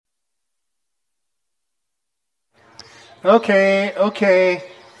Okay.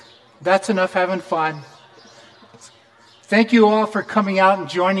 That's enough having fun. Thank you all for coming out and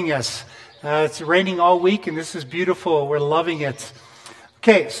joining us. It's raining all week, and this is beautiful. We're loving it.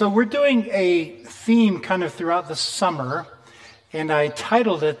 Okay, so we're doing a theme kind of throughout the summer, and I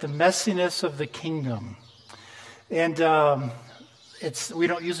titled it The Messiness of the Kingdom. And we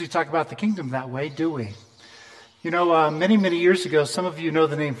don't usually talk about the kingdom that way, do we? You know, many years ago, some of you know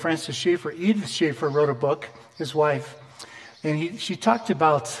the name Francis Schaeffer. Edith Schaeffer wrote a book, his wife, and she talked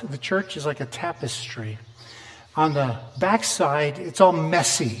about the church as like a tapestry. On the backside, it's all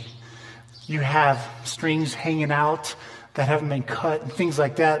messy. You have strings hanging out that haven't been cut and things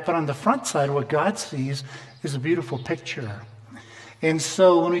like that. But on the front side, what God sees is a beautiful picture. And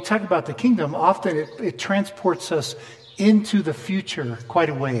so when we talk about the kingdom, often it transports us into the future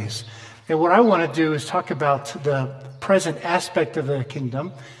quite a ways. And what I want to do is talk about the present aspect of the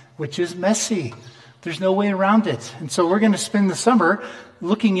kingdom, which is messy. There's no way around it. And so we're going to spend the summer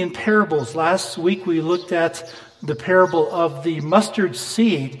looking in parables. Last week we looked at the parable of the mustard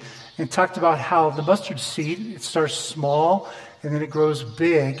seed and talked about how the mustard seed, it starts small and then it grows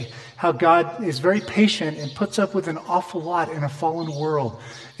big. How God is very patient and puts up with an awful lot in a fallen world.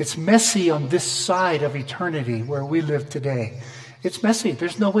 It's messy on this side of eternity where we live today. It's messy.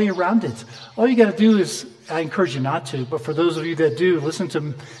 There's no way around it. All you got to do is, I encourage you not to, but for those of you that do, listen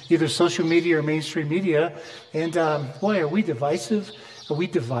to either social media or mainstream media. And boy, are we divisive? Are we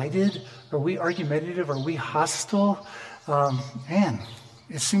divided? Are we argumentative? Are we hostile? Man,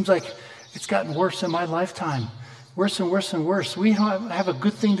 it seems like it's gotten worse in my lifetime. Worse and worse and worse. We don't have a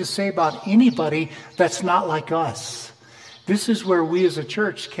good thing to say about anybody that's not like us. This is where we as a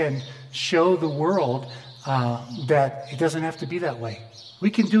church can show the world that it doesn't have to be that way.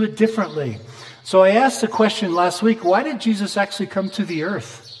 We can do it differently. So I asked the question last week, why did Jesus actually come to the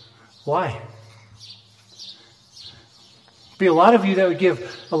earth? Why? Be a lot of you that would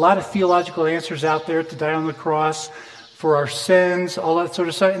give a lot of theological answers out there to die on the cross for our sins, all that sort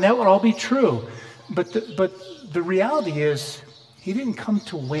of stuff, and that would all be true. But the reality is, he didn't come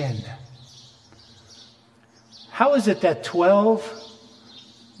to win. How is it that 12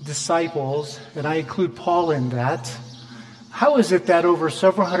 disciples, and I include Paul in that, how is it that over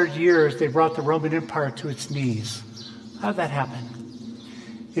several hundred years they brought the Roman Empire to its knees? How did that happen?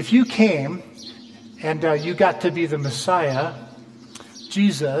 If you came and you got to be the Messiah,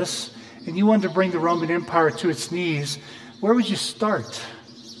 Jesus, and you wanted to bring the Roman Empire to its knees, where would you start?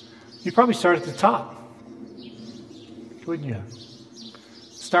 You'd probably start at the top, wouldn't you?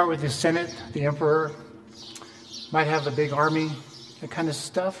 Start with the Senate, the emperor, might have a big army, that kind of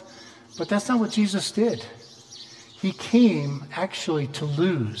stuff. But that's not what Jesus did. He came actually to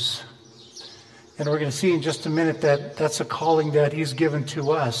lose. And we're going to see in just a minute that that's a calling that he's given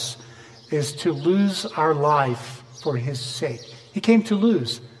to us, is to lose our life for his sake. He came to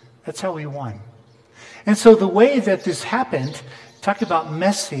lose. That's how he won. And so the way that this happened, talk about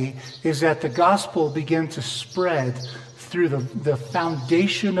messy, is that the gospel began to spread through the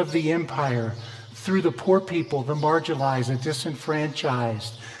foundation of the empire, through the poor people, the marginalized, the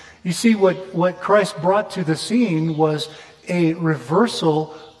disenfranchised. You see, what Christ brought to the scene was a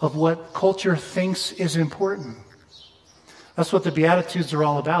reversal of what culture thinks is important. That's what the Beatitudes are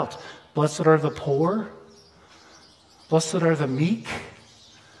all about. Blessed are the poor. Blessed are the meek.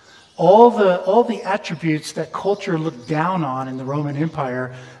 All the attributes that culture looked down on in the Roman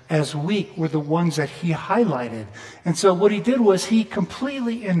Empire as weak were the ones that he highlighted. And so what he did was he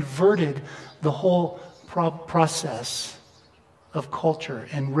completely inverted the whole process of culture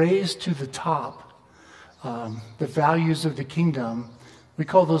and raised to the top the values of the kingdom. We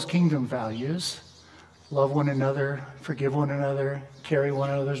call those kingdom values. Love one another, forgive one another, carry one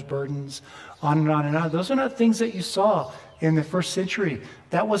another's burdens, on and on and on. Those are not things that you saw in the first century.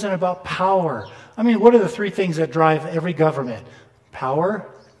 That wasn't about power. I mean, what are the three things that drive every government? Power,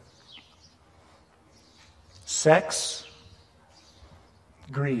 sex,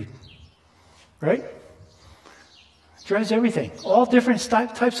 greed. Right? Drives everything. All different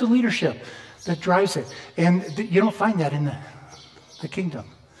types of leadership that drives it. And you don't find that in the kingdom.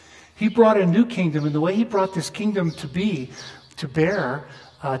 He brought a new kingdom, and the way he brought this kingdom to be, to bear,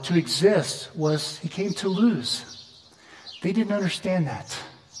 to exist, was he came to lose. They didn't understand that.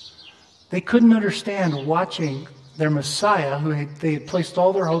 They couldn't understand watching their Messiah, who they had placed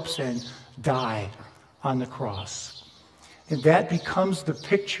all their hopes in, die on the cross. And that becomes the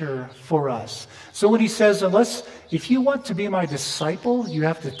picture for us. So when he says, if you want to be my disciple, you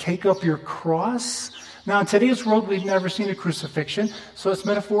have to take up your cross. Now, in today's world, we've never seen a crucifixion, so it's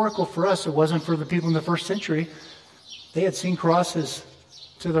metaphorical for us. It wasn't for the people in the first century. They had seen crosses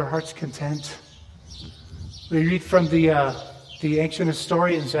to their heart's content. We read from the ancient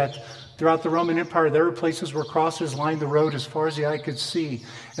historians that throughout the Roman Empire, there were places where crosses lined the road as far as the eye could see.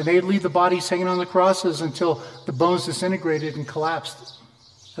 And they'd leave the bodies hanging on the crosses until the bones disintegrated and collapsed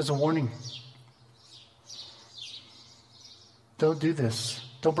as a warning. Don't do this.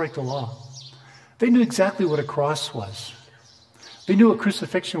 Don't break the law. They knew exactly what a cross was. They knew what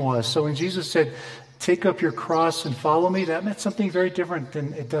crucifixion was. So when Jesus said, take up your cross and follow me, that meant something very different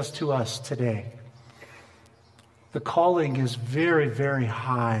than it does to us today. The calling is very, very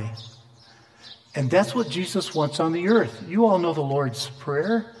high. And that's what Jesus wants on the earth. You all know the Lord's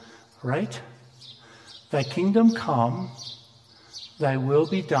Prayer, right? Thy kingdom come, thy will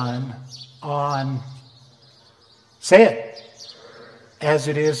be done on, say it, as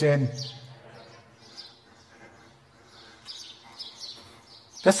it is in.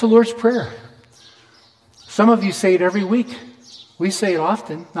 That's the Lord's Prayer. Some of you say it every week. We say it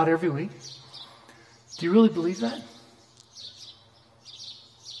often, not every week. Do you really believe that?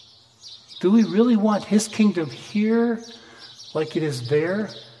 Do we really want his kingdom here like it is there?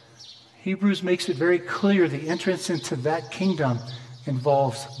 Hebrews makes it very clear the entrance into that kingdom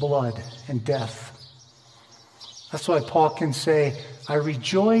involves blood and death. That's why Paul can say, I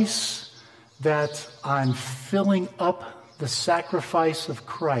rejoice that I'm filling up the sacrifice of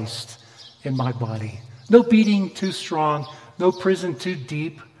Christ in my body. No beating too strong, no prison too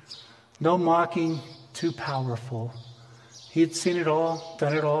deep, no mocking too powerful. He had seen it all,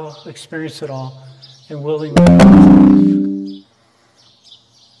 done it all, experienced it all, and willingly.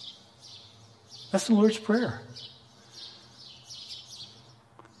 That's the Lord's Prayer.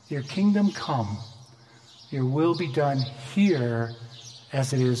 Your kingdom come, your will be done here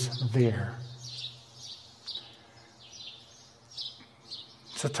as it is there.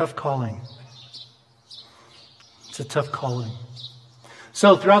 It's a tough calling. It's a tough calling.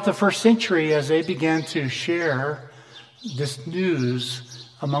 So throughout the first century, as they began to share this news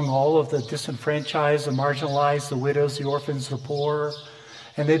among all of the disenfranchised, the marginalized, the widows, the orphans, the poor,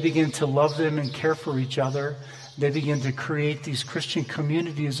 and they begin to love them and care for each other. They begin to create these Christian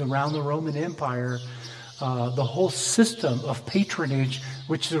communities around the Roman Empire. The whole system of patronage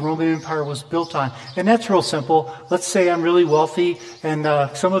which the Roman Empire was built on. And that's real simple. Let's say I'm really wealthy and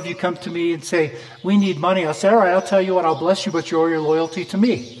some of you come to me and say, we need money. I'll say, all right, I'll tell you what, I'll bless you, but you owe your loyalty to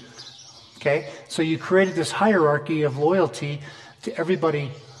me. Okay? So you created this hierarchy of loyalty to everybody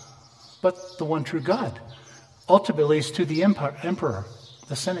but the one true God. Ultimately, it's to the emperor,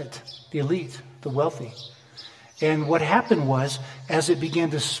 the Senate, the elite, the wealthy. And what happened was, as it began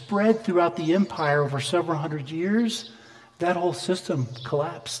to spread throughout the empire over several hundred years, that whole system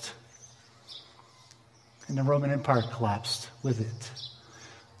collapsed. And the Roman Empire collapsed with it.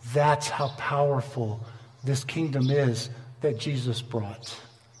 That's how powerful this kingdom is that Jesus brought.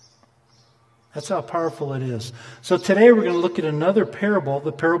 That's how powerful it is. So today we're going to look at another parable,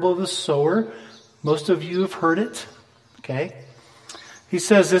 the parable of the sower. Most of you have heard it. Okay? He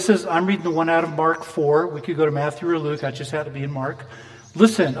says, I'm reading the one out of Mark 4. We could go to Matthew or Luke. I just had to be in Mark.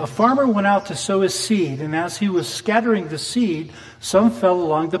 Listen, a farmer went out to sow his seed, and as he was scattering the seed, some fell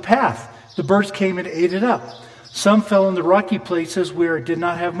along the path. The birds came and ate it up. Some fell in the rocky places where it did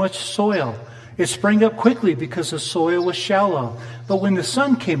not have much soil. It sprang up quickly because the soil was shallow. But when the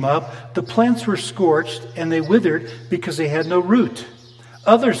sun came up, the plants were scorched, and they withered because they had no root.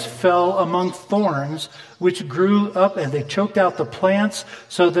 Others fell among thorns, which grew up and they choked out the plants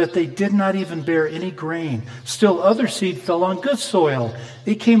so that they did not even bear any grain. Still other seed fell on good soil.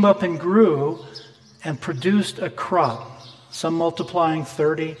 It came up and grew and produced a crop, some multiplying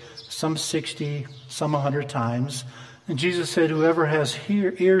 30, some 60, some 100 times. And Jesus said, whoever has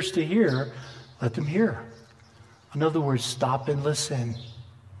ears to hear, let them hear. In other words, stop and listen.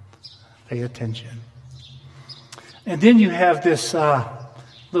 Pay attention. And then you have this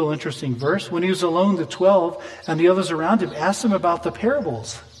little interesting verse. When he was alone, the 12 and the others around him asked him about the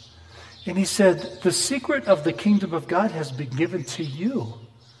parables. And he said, the secret of the kingdom of God has been given to you.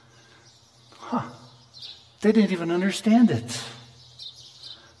 They didn't even understand it.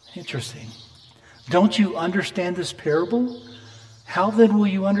 Interesting. Don't you understand this parable? How then will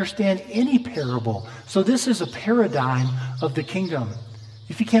you understand any parable? So this is a paradigm of the kingdom.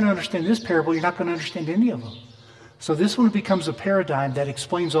 If you can't understand this parable, you're not going to understand any of them. So this one becomes a paradigm that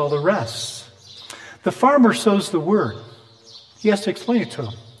explains all the rest. The farmer sows the word. He has to explain it to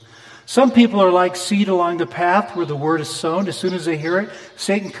them. Some people are like seed along the path where the word is sown. As soon as they hear it,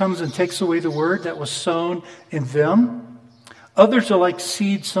 Satan comes and takes away the word that was sown in them. Others are like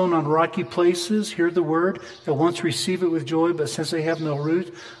seed sown on rocky places, hear the word, at once receive it with joy, but since they have no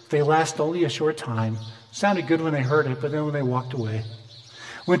root, they last only a short time. Sounded good when they heard it, but then when they walked away.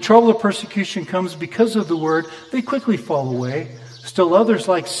 When trouble or persecution comes because of the word, they quickly fall away. Still others,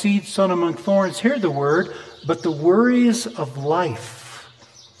 like seed sown among thorns, hear the word, but the worries of life.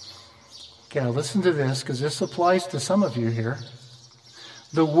 Okay, now listen to this, because this applies to some of you here.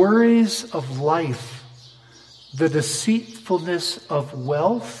 The worries of life, the deceitfulness of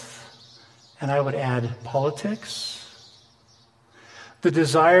wealth, and I would add politics, the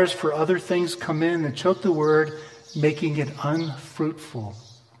desires for other things come in and choke the word, making it unfruitful.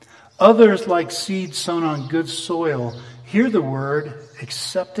 Others, like seed sown on good soil, hear the word,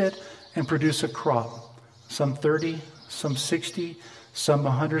 accept it, and produce a crop. Some 30, some 60, some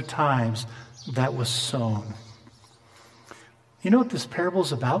 100 times that was sown. You know what this parable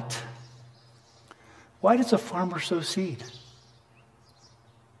is about? Why does a farmer sow seed?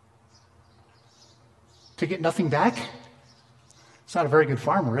 To get nothing back? It's not a very good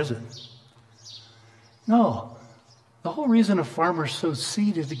farmer, is it? No. The whole reason a farmer sows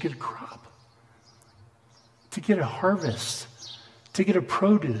seed is to get a crop, to get a harvest, to get a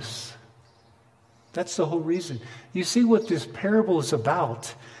produce. That's the whole reason. You see what this parable is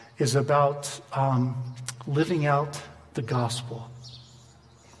about living out the gospel.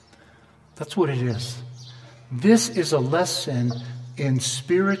 That's what it is. This is a lesson in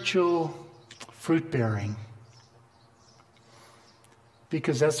spiritual fruit bearing.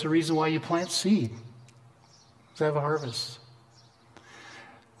 Because that's the reason why you plant seed. To have a harvest.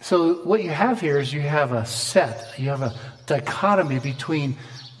 So what you have here is you have a dichotomy between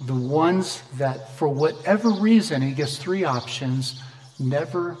the ones that for whatever reason, he gives three options,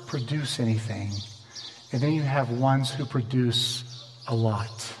 never produce anything. And then you have ones who produce a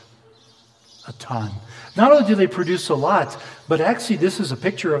lot, a ton. Not only do they produce a lot, but actually this is a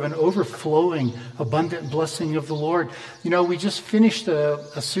picture of an overflowing, abundant blessing of the Lord. You know, we just finished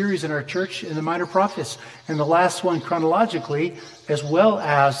a series in our church in the Minor Prophets, and the last one chronologically, as well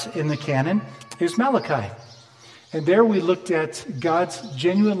as in the canon, is Malachi. And there we looked at God's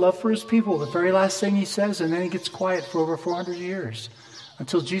genuine love for his people, the very last thing he says, and then he gets quiet for over 400 years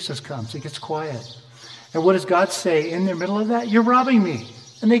until Jesus comes. He gets quiet. And what does God say in the middle of that? You're robbing me.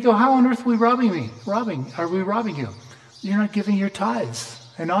 And they go, how on earth are we robbing me? Are we robbing you? You're not giving your tithes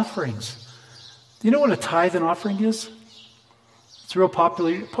and offerings. Do you know what a tithe and offering is? It's real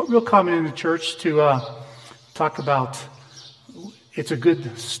common in the church to talk about it's a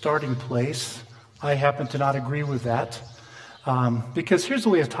good starting place. I happen to not agree with that. Because here's the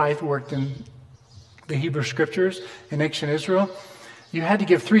way a tithe worked in the Hebrew scriptures in ancient Israel. You had to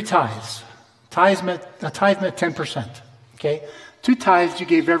give 3 tithes. A tithe meant 10%. Okay? 2 tithes you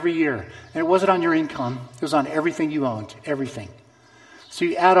gave every year. And it wasn't on your income. It was on everything you owned. Everything. So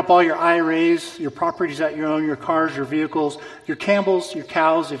you add up all your IRAs, your properties that you own, your cars, your vehicles, your camels, your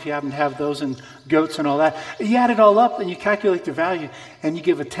cows, if you happen to have those, and goats and all that. You add it all up and you calculate the value and you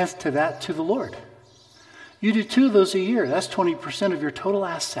give a tenth to that to the Lord. You do 2 of those a year. That's 20% of your total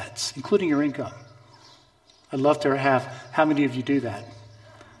assets, including your income. I'd love to have, how many of you do that?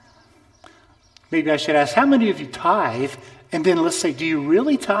 Maybe I should ask, how many of you tithe? And then let's say, do you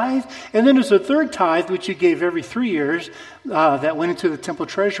really tithe? And then there's a third tithe, which you gave every 3 years, that went into the temple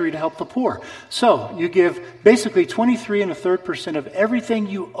treasury to help the poor. So you give basically 23 1/3% of everything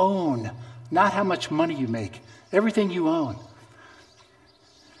you own, not how much money you make, everything you own.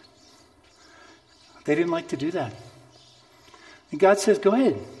 They didn't like to do that. And God says, go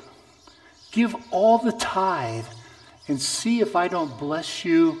ahead, give all the tithe and see if I don't bless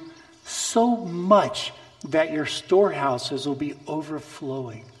you so much that your storehouses will be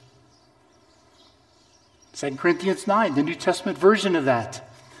overflowing. 2 Corinthians 9, the New Testament version of that.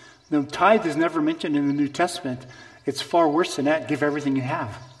 The tithe is never mentioned in the New Testament. It's far worse than that. Give everything you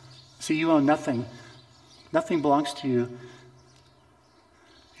have. See, you own nothing. Nothing belongs to you.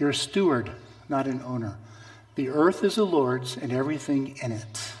 You're a steward, not an owner. The earth is the Lord's and everything in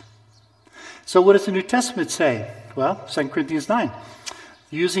it. So what does the New Testament say? Well, 2 Corinthians 9.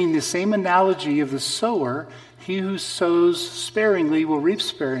 Using the same analogy of the sower, he who sows sparingly will reap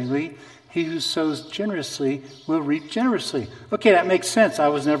sparingly. He who sows generously will reap generously. Okay, that makes sense. I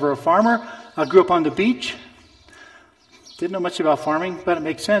was never a farmer. I grew up on the beach. Didn't know much about farming, but it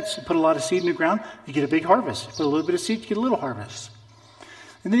makes sense. You put a lot of seed in the ground, you get a big harvest. You put a little bit of seed, you get a little harvest.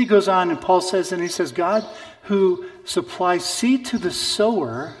 And then he goes on and Paul says, and he says, God who supplies seed to the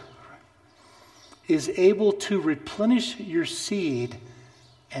sower is able to replenish your seed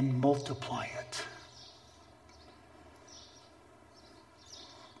and multiply it.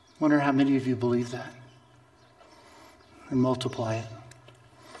 Wonder how many of you believe that and multiply it.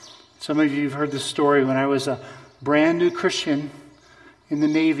 Some of you have heard this story. When I was a brand new Christian in the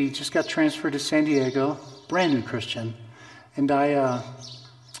Navy, just got transferred to San Diego, brand new Christian, and I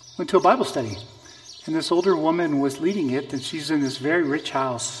went to a Bible study. And this older woman was leading it, and she's in this very rich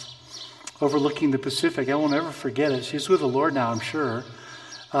house overlooking the Pacific. I won't ever forget it. She's with the Lord now, I'm sure,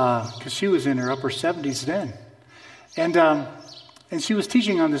 because she was in her upper 70s then. And she was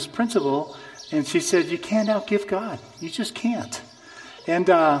teaching on this principle, and she said, you can't outgive God. You just can't.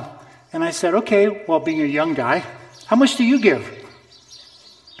 And I said, okay, well, being a young guy, how much do you give?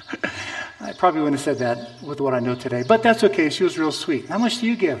 I probably wouldn't have said that with what I know today, but that's okay. She was real sweet. How much do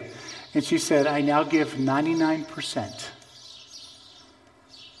you give? And she said, I now give 99%.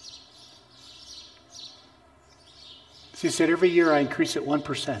 She said, every year I increase it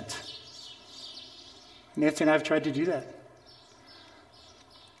 1%. Nancy and I have tried to do that.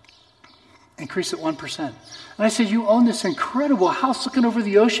 Increase it 1%. And I said, you own this incredible house looking over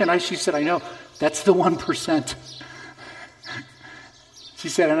the ocean. She said, I know, that's the 1%. She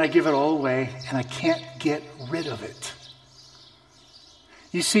said, and I give it all away, and I can't get rid of it.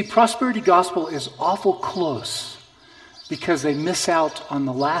 You see, prosperity gospel is awful close because they miss out on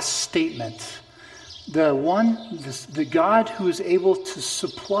the last statement. The God who is able to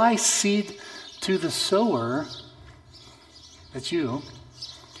supply seed to the sower, that's you,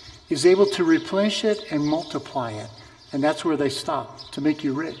 is able to replenish it and multiply it. And that's where they stop, to make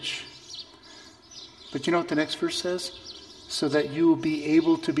you rich. But you know what the next verse says? So that you will be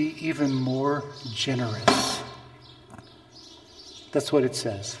able to be even more generous. That's what it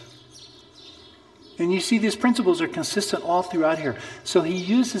says. And you see these principles are consistent all throughout here. So he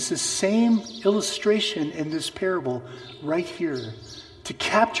uses the same illustration in this parable right here to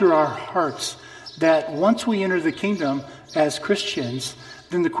capture our hearts that once we enter the kingdom as Christians,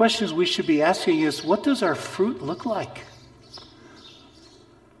 then the questions we should be asking is, what does our fruit look like?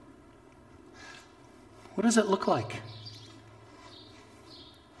 What does it look like?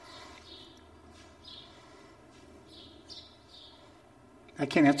 I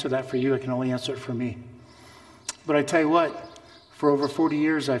can't answer that for you. I can only answer it for me. But I tell you what, for over 40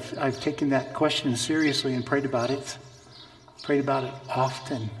 years, I've taken that question seriously and prayed about it. Prayed about it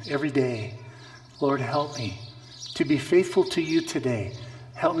often, every day. Lord, help me to be faithful to you today.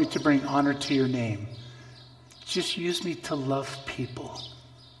 Help me to bring honor to your name. Just use me to love people.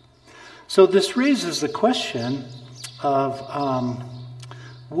 So this raises the question of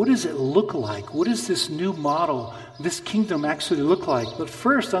what does it look like? What does this new model, this kingdom actually look like? But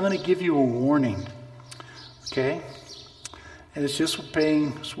first, I'm going to give you a warning. Okay? And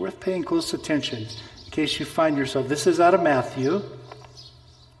it's worth paying close attention in case you find yourself. This is out of Matthew.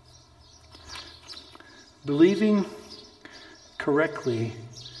 Believing correctly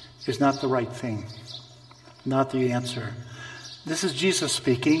is not the right thing, not the answer. This is Jesus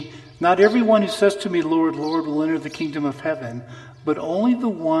speaking. Not everyone who says to me, Lord, Lord, will enter the kingdom of heaven, but only the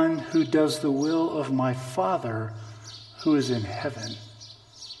one who does the will of my Father who is in heaven.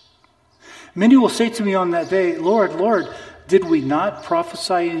 Many will say to me on that day, Lord, Lord, did we not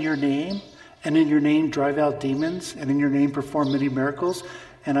prophesy in your name, and in your name drive out demons, and in your name perform many miracles?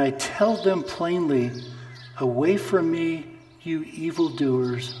 And I tell them plainly, away from me, you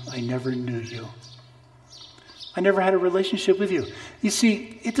evildoers, I never knew you. I never had a relationship with you. You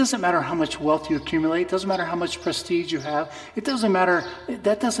see, it doesn't matter how much wealth you accumulate. It doesn't matter how much prestige you have. It doesn't matter.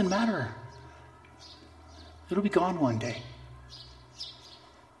 That doesn't matter. It'll be gone one day.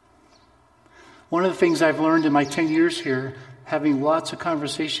 One of the things I've learned in my 10 years here, having lots of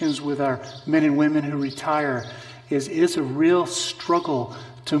conversations with our men and women who retire, is it is a real struggle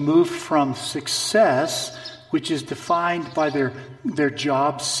to move from success, which is defined by their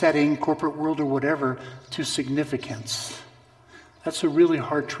job setting, corporate world or whatever, to significance. That's a really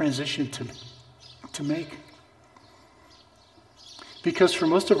hard transition to make. Because for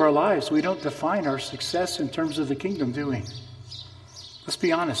most of our lives, we don't define our success in terms of the kingdom, do we? Let's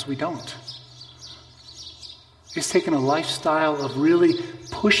be honest, we don't. It's taken a lifestyle of really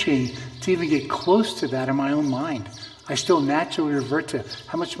pushing to even get close to that in my own mind. I still naturally revert to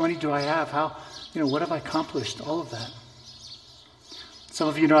how much money do I have? What have I accomplished? All of that. Some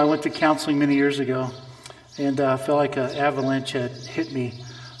of you know I went to counseling many years ago and felt like an avalanche had hit me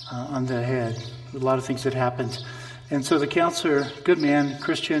on the head. A lot of things had happened. And so the counselor, good man,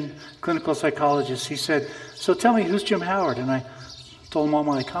 Christian, clinical psychologist, he said, so tell me, who's Jim Howard? And I told him all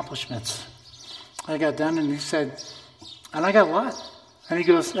my accomplishments. I got done and he said, and I got a lot. And he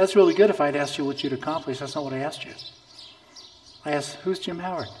goes, that's really good if I'd asked you what you'd accomplish. That's not what I asked you. I asked, who's Jim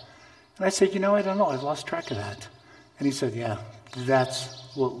Howard? And I said, I don't know. I've lost track of that. And he said, yeah, that's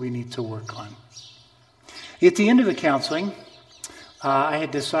what we need to work on. At the end of the counseling, I had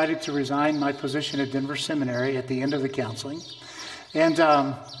decided to resign my position at Denver Seminary at the end of the counseling. And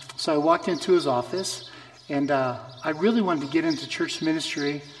so I walked into his office, and I really wanted to get into church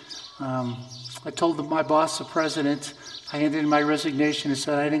ministry. I told my boss, the president, I handed in my resignation and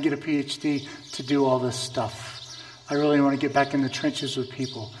said I didn't get a PhD to do all this stuff. I really want to get back in the trenches with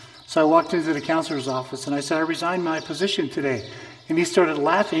people. So I walked into the counselor's office and I said, I resigned my position today. And he started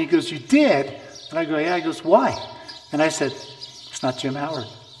laughing. He goes, you did? And I go, yeah. He goes, why? And I said, it's not Jim Howard.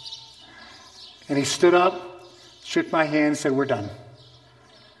 And he stood up, shook my hand and said, we're done.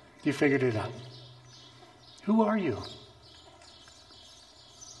 You figured it out. Who are you?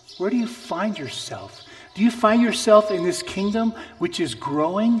 Where do you find yourself? Do you find yourself in this kingdom which is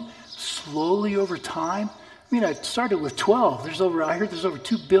growing slowly over time? I mean, it started with 12. I heard there's over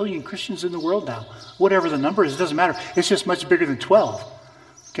 2 billion Christians in the world now. Whatever the number is, it doesn't matter. It's just much bigger than 12.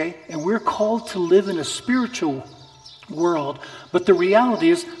 Okay? And we're called to live in a spiritual world. But the reality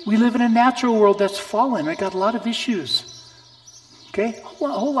is we live in a natural world that's fallen. I got a lot of issues. Okay? A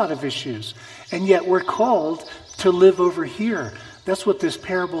whole lot of issues. And yet we're called to live over here. That's what this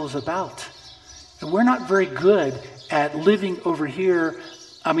parable is about. And we're not very good at living over here,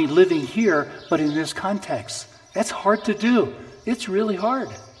 living here, but in this context. That's hard to do. It's really hard.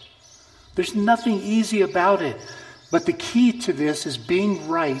 There's nothing easy about it. But the key to this is being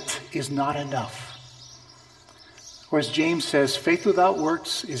right is not enough. Or as James says, faith without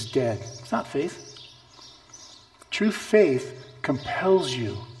works is dead. It's not faith. True faith compels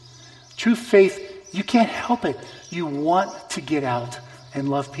you. True faith, you can't help it. You want to get out and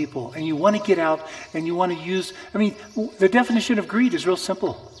love people. And you want to get out and you want to use, the definition of greed is real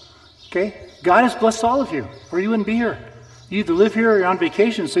simple. Okay? God has blessed all of you, or you wouldn't be here. You either live here or you're on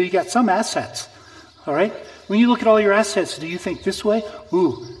vacation, so you got some assets. All right? When you look at all your assets, do you think this way?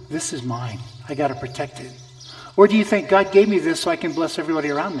 Ooh, this is mine. I got to protect it. Or do you think God gave me this so I can bless everybody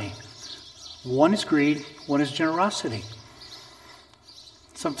around me? One is greed, one is generosity.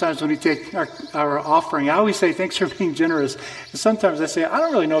 Sometimes when we take our offering, I always say, thanks for being generous. And sometimes I say, I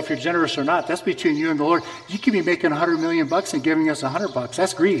don't really know if you're generous or not. That's between you and the Lord. You could be making $100 million and giving us $100.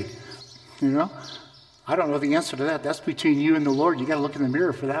 That's greed. You know? I don't know the answer to that. That's between you and the Lord. You got to look in the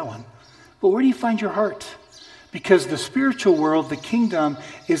mirror for that one. But where do you find your heart? Because the spiritual world, the kingdom,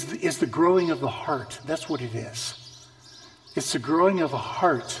 is the growing of the heart. That's what it is. It's the growing of a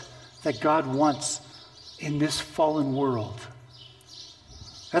heart that God wants in this fallen world.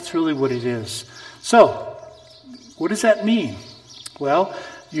 That's really what it is. So, what does that mean? Well,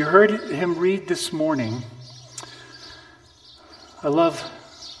 you heard him read this morning. I love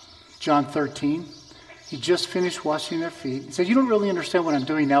John 13. He just finished washing their feet. He said, you don't really understand what I'm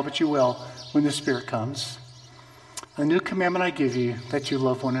doing now, but you will when the Spirit comes. A new commandment I give you, that you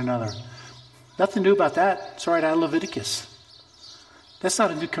love one another. Nothing new about that. It's right out of Leviticus. That's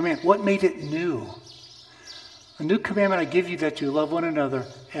not a new command. What made it new? A new commandment I give you, that you love one another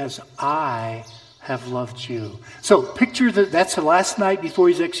as I have loved you. So picture that's the last night before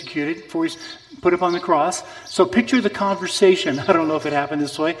he's executed, before he's put up on the cross. So picture the conversation. I don't know if it happened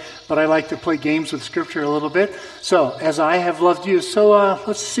this way, but I like to play games with Scripture a little bit. So, as I have loved you. So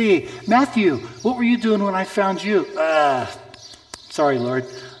let's see. Matthew, what were you doing when I found you? Sorry, Lord.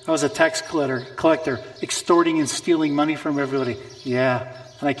 I was a tax collector, extorting and stealing money from everybody. Yeah,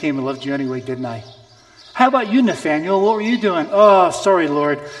 and I came and loved you anyway, didn't I? How about you, Nathaniel? What were you doing? Oh, sorry,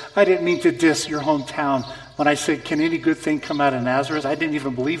 Lord. I didn't mean to diss your hometown when I said, can any good thing come out of Nazareth? I didn't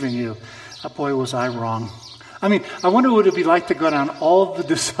even believe in you. Boy, was I wrong. I wonder what it would be like to go down all of the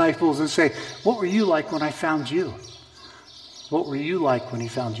disciples and say, what were you like when I found you? What were you like when he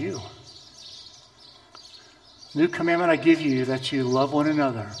found you? New commandment I give you, that you love one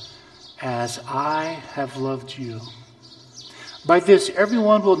another as I have loved you. By this,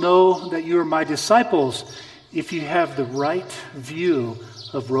 everyone will know that you are my disciples if you have the right view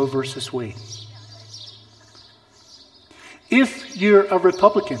of Roe versus Wade. If you're a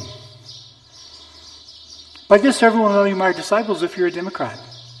Republican, by this, everyone will know you're my disciples if you're a Democrat.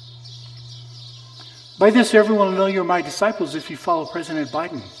 By this, everyone will know you're my disciples if you follow President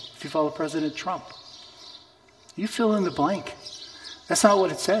Biden, if you follow President Trump. You fill in the blank. That's not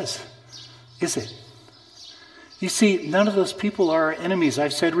what it says, is it? You see, none of those people are our enemies.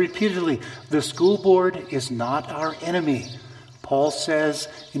 I've said repeatedly, the school board is not our enemy. Paul says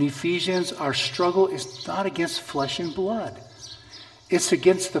in Ephesians, our struggle is not against flesh and blood. It's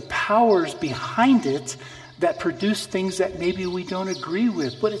against the powers behind it that produce things that maybe we don't agree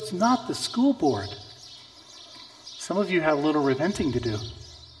with. But it's not the school board. Some of you have a little repenting to do.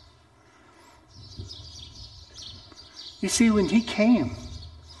 You see, when he came,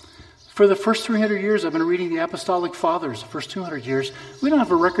 for the first 300 years, I've been reading the Apostolic Fathers, the first 200 years, we don't have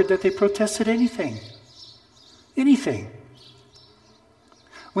a record that they protested anything. Anything.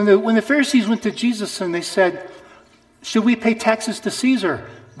 When the Pharisees went to Jesus and they said, should we pay taxes to Caesar?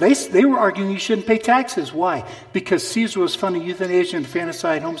 They were arguing you shouldn't pay taxes. Why? Because Caesar was funding euthanasia,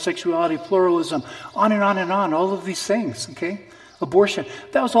 infanticide, homosexuality, pluralism, on and on and on, all of these things, okay? Abortion.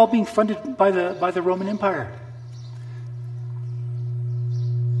 That was all being funded by the Roman Empire.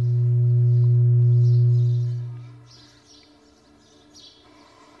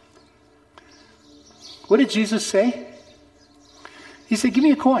 What did Jesus say? He said, give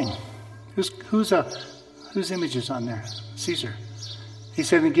me a coin. Whose image is on there? Caesar. He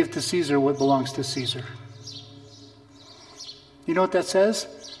said, then give to Caesar what belongs to Caesar. You know what that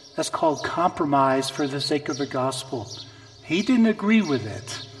says? That's called compromise for the sake of the gospel. He didn't agree with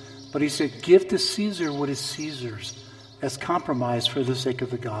it, but he said, give to Caesar what is Caesar's. That's compromise for the sake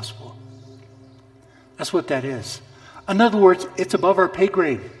of the gospel. That's what that is. In other words, it's above our pay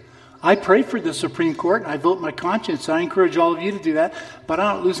grade. I pray for the Supreme Court, and I vote my conscience. I encourage all of you to do that, but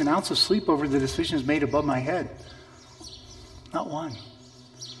I don't lose an ounce of sleep over the decisions made above my head. Not one.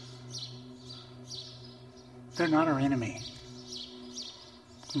 They're not our enemy.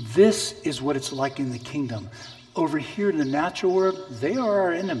 This is what it's like in the kingdom. Over here in the natural world, they are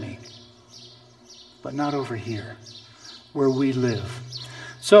our enemy, but not over here where we live.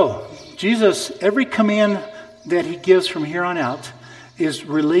 So, Jesus, every command that he gives from here on out is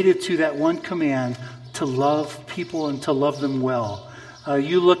related to that one command to love people and to love them well.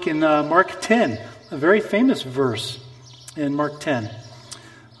 You look in Mark 10, a very famous verse in Mark 10.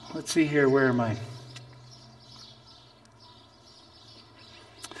 Let's see here, where am I?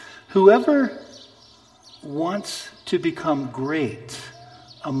 Whoever wants to become great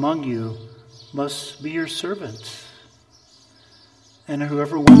among you must be your servant. And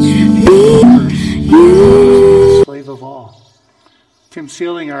whoever wants to be first must be the slave of all. Tim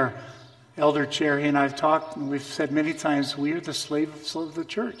Sealing, our elder chair, he and I have talked, and we've said many times, we are the slaves of the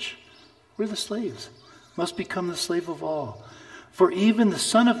church. We're the slaves. Must become the slave of all. For even the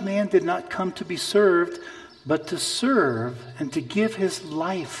Son of Man did not come to be served, but to serve and to give his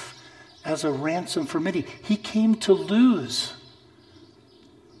life as a ransom for many. He came to lose.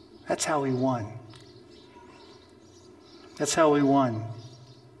 That's how he won. That's how he won.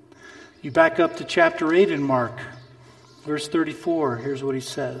 You back up to chapter 8 in Mark. Verse 34, here's what he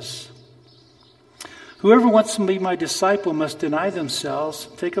says. Whoever wants to be my disciple must deny themselves,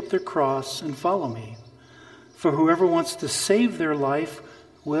 take up their cross, and follow me. For whoever wants to save their life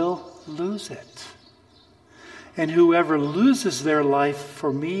will lose it. And whoever loses their life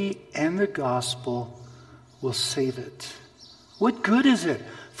for me and the gospel will save it. What good is it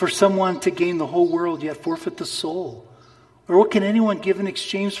for someone to gain the whole world yet forfeit the soul? Or what can anyone give in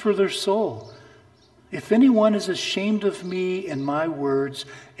exchange for their soul? If anyone is ashamed of me and my words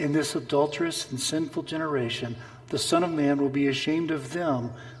in this adulterous and sinful generation, the Son of Man will be ashamed of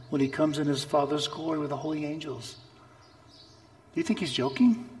them when he comes in his Father's glory with the holy angels. Do you think he's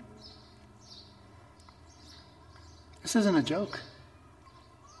joking? This isn't a joke.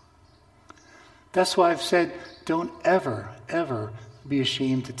 That's why I've said, don't ever, ever be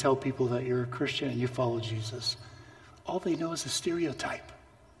ashamed to tell people that you're a Christian and you follow Jesus. All they know is a stereotype.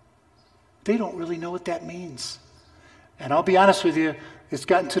 They don't really know what that means. And I'll be honest with you, it's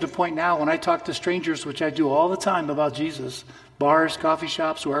gotten to the point now when I talk to strangers, which I do all the time about Jesus, bars, coffee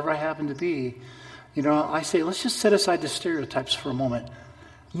shops, wherever I happen to be, I say, let's just set aside the stereotypes for a moment.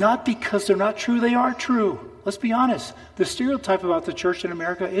 Not because they're not true, they are true. Let's be honest. The stereotype about the church in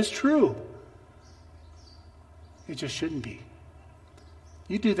America is true. It just shouldn't be.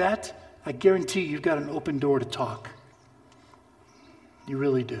 You do that, I guarantee you've got an open door to talk. You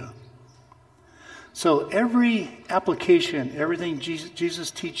really do. So every application, everything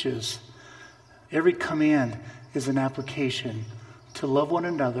Jesus teaches, every command is an application to love one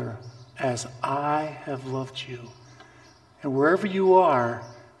another as I have loved you. And wherever you are,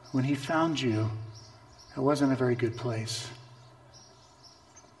 when he found you, it wasn't a very good place.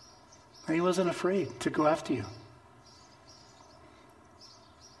 And he wasn't afraid to go after you.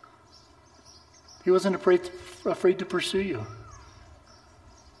 He wasn't afraid to pursue you.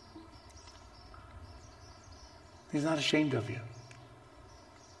 He's not ashamed of you.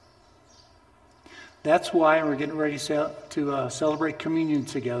 That's why we're getting ready to celebrate communion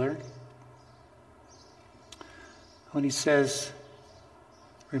together. When he says,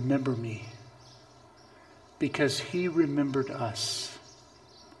 remember me. Because he remembered us.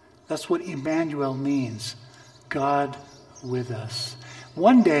 That's what Emmanuel means. God with us.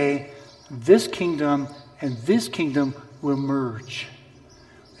 One day, this kingdom and this kingdom will merge.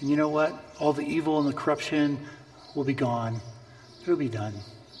 And you know what? All the evil and the corruption will be gone. It'll be done.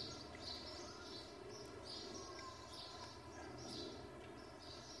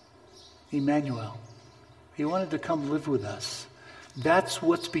 Emmanuel. He wanted to come live with us. That's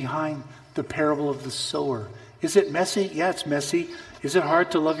what's behind the parable of the sower. Is it messy? Yeah, it's messy. Is it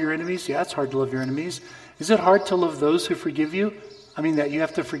hard to love your enemies? Yeah, it's hard to love your enemies. Is it hard to love those who forgive you? I mean, that you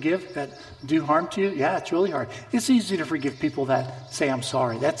have to forgive, that do harm to you? Yeah, it's really hard. It's easy to forgive people that say, I'm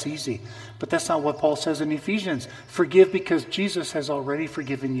sorry. That's easy. But that's not what Paul says in Ephesians. Forgive because Jesus has already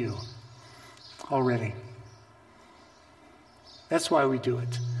forgiven you. Already. That's why we do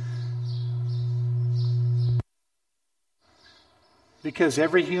it. Because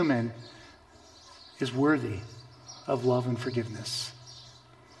every human is worthy of love and forgiveness.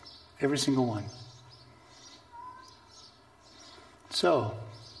 Every single one. So,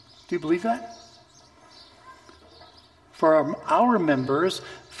 do you believe that? For our members,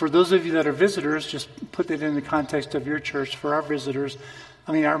 for those of you that are visitors, just put that in the context of your church. For our visitors,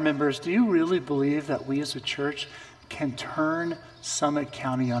 our members, do you really believe that we as a church can turn Summit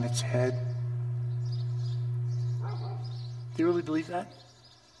County on its head? Do you really believe that?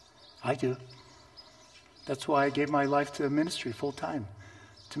 I do. That's why I gave my life to the ministry full time,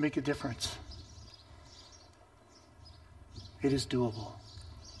 to make a difference. It is doable.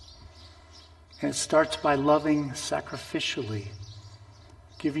 And it starts by loving sacrificially,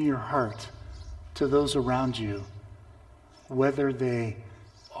 giving your heart to those around you, whether they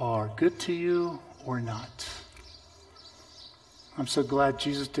are good to you or not. I'm so glad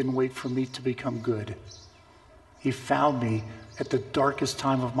Jesus didn't wait for me to become good. He found me at the darkest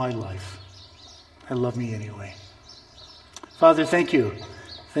time of my life. And loved me anyway. Father, thank you.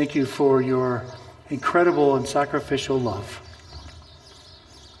 Thank you for your incredible and sacrificial love.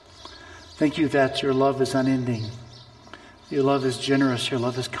 Thank you that your love is unending. Your love is generous. Your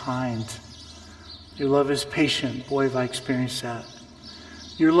love is kind. Your love is patient. Boy, have I experienced that.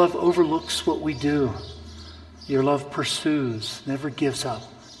 Your love overlooks what we do. Your love pursues, never gives up,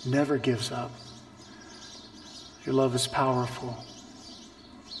 never gives up. Your love is powerful.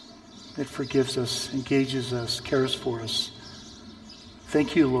 It forgives us, engages us, cares for us.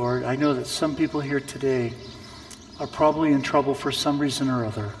 Thank you, Lord. I know that some people here today are probably in trouble for some reason or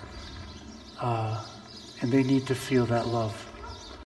other. And they need to feel that love.